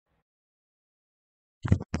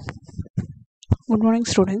Good morning,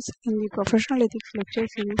 students. In the professional ethics lecture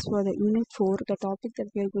series for the unit 4, the topic that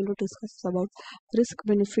we are going to discuss is about risk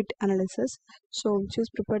benefit analysis. So, which is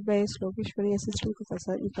prepared by Logesswari, assistant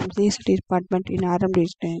professor from CSE department in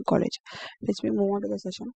RMDEC college. Let's move on to the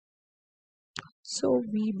session. So,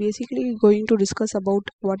 we basically going to discuss about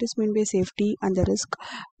what is meant by safety and the risk.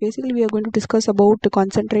 Basically, we are going to discuss about to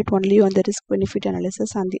concentrate only on the risk benefit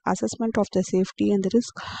analysis and the assessment of the safety and the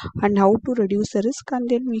risk and how to reduce the risk, and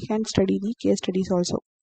then we can study the case studies also.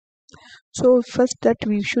 So first that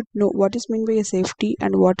we should know what is meant by a safety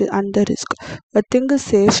and what is and the risk. A thing is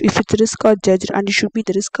safe if its risk are judged and it should be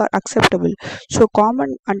the risk are acceptable. So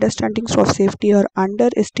common understandings of safety are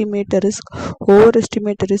underestimate the risk,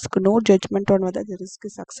 overestimate the risk, no judgment on whether the risk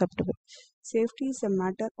is acceptable. Safety is a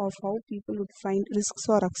matter of how people would find risks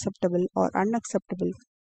are acceptable or unacceptable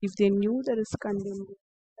if they knew the risk and they knew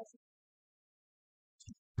the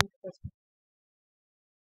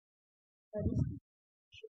risk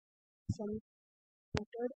some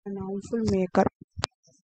method and harmful maker.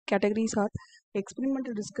 Categories are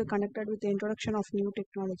experimental risk connected with the introduction of new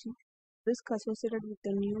technology, risk associated with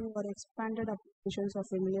the new or expanded applications of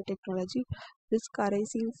familiar technology, risk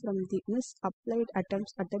arising from the misapplied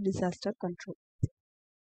attempts at the disaster control.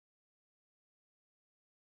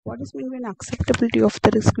 What is meant by an acceptability of the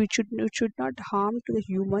risk? Which should not harm to the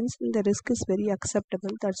humans, and the risk is very acceptable.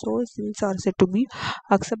 That's all things are said to be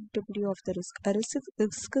acceptability of the risk. A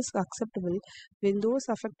risk is acceptable when those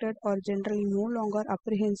affected are generally no longer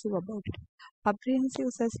apprehensive about it. Apprehensive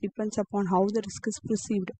says depends upon how the risk is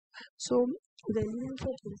perceived. So the elements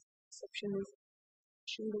of risk perception is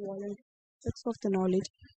assumed voluntary effects of the knowledge,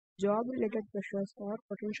 job related pressures or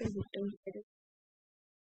potential victims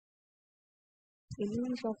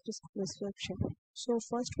elements of risk perception. So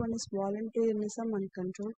first one is voluntarism and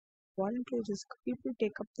control. Voluntary risk. People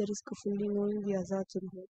take up the risk fully knowing the hazards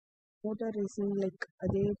involved. Motor racing, like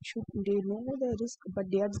they know the risk, but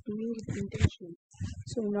they are doing it intentionally.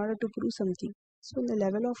 So in order to prove something. So in the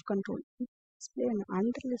level of control, people display an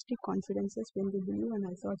unrealistic confidences when they believe an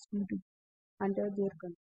hazards will be under their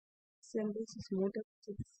control. Examples is motor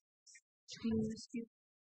racing,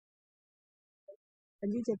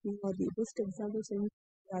 early checking or the best examples in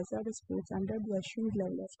hazardous sports under the assumed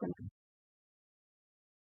level of control.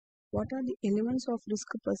 What are the elements of risk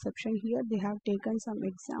perception? Here they have taken some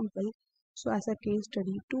example. So as a case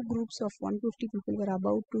study, two groups of 150 people were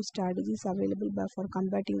about two strategies available for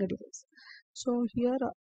combating a device. So here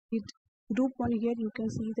with group 1 here you can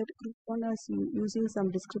see that group 1 is using some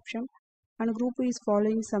description and group 2 is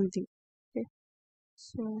following something. Okay.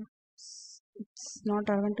 So it's not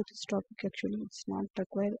relevant to this topic actually. It's not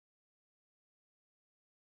required.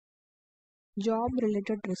 Job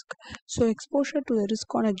related risk. So exposure to the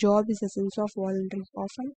risk on a job is a sense of voluntary.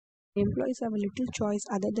 Often employees have a little choice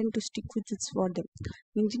other than to stick with it for them.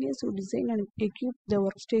 Engineers who design and equip the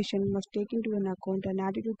workstation must take into an account an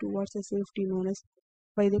attitude towards the safety known as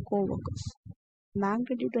by the co-workers.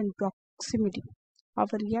 Magnitude and proximity. Our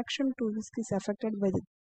reaction to risk is affected by the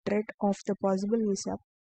threat of the possible mishap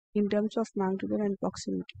in terms of magnitude and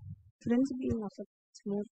proximity. Friends being affected is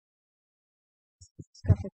more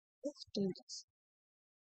affected stages.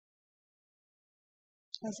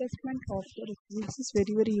 Assessment of the risk. This is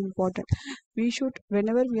very important. We should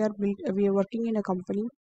whenever we are working in a company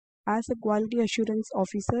as a quality assurance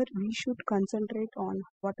officer, we should concentrate on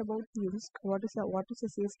what about the risk, what is the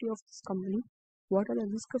safety of this company, what are the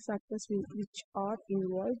risk factors which are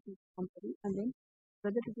involved in the company, and then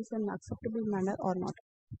whether it is an acceptable manner or not.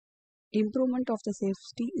 Improvement of the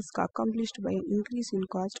safety is accomplished by an increase in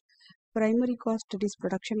cost. Primary cost, that is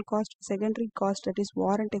production cost; secondary cost, that is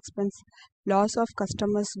warrant expense, loss of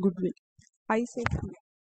customers' goodwill. High safety,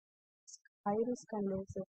 high risk and low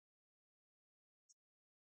safety.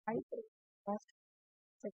 High cost,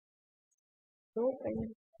 low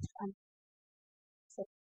primary cost and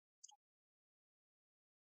secondary.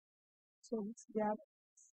 So this gap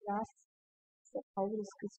last how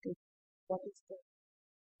risk is taken. What is the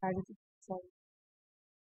strategy for it?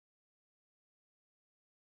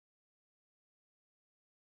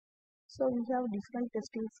 So we have different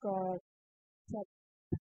testings for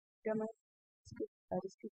determine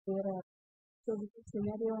risk is there or so this is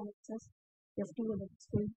scenario analysis, FT with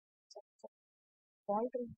the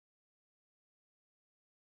fault rate.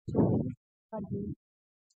 So are the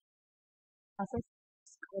assess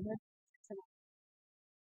whether